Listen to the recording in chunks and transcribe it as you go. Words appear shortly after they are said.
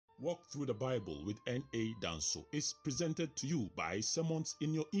Walk Through the Bible with N.A. Danso is presented to you by Sermons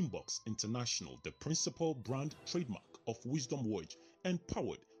in Your Inbox International, the principal brand trademark of Wisdom Watch, and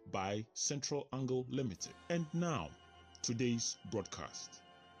powered by Central Angle Limited. And now, today's broadcast.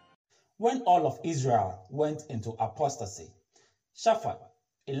 When all of Israel went into apostasy, Shaphat,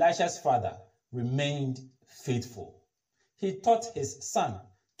 Elisha's father, remained faithful. He taught his son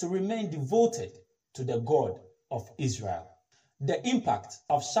to remain devoted to the God of Israel. The impact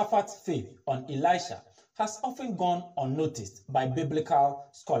of Shaphat's faith on Elisha has often gone unnoticed by biblical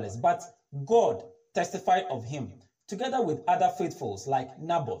scholars, but God testified of him, together with other faithfuls like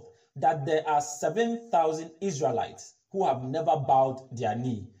Naboth, that there are 7,000 Israelites who have never bowed their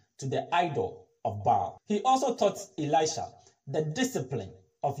knee to the idol of Baal. He also taught Elisha the discipline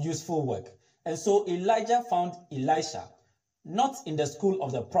of useful work, and so Elijah found Elisha not in the school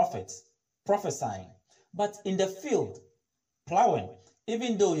of the prophets prophesying, but in the field plowing,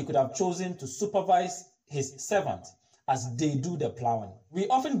 even though he could have chosen to supervise his servant as they do the plowing. We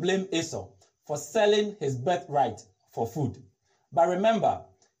often blame Esau for selling his birthright for food. But remember,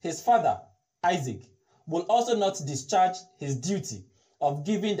 his father, Isaac, will also not discharge his duty of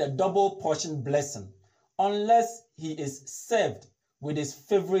giving the double portion blessing unless he is served with his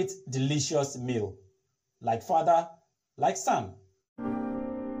favorite delicious meal. Like father, like son.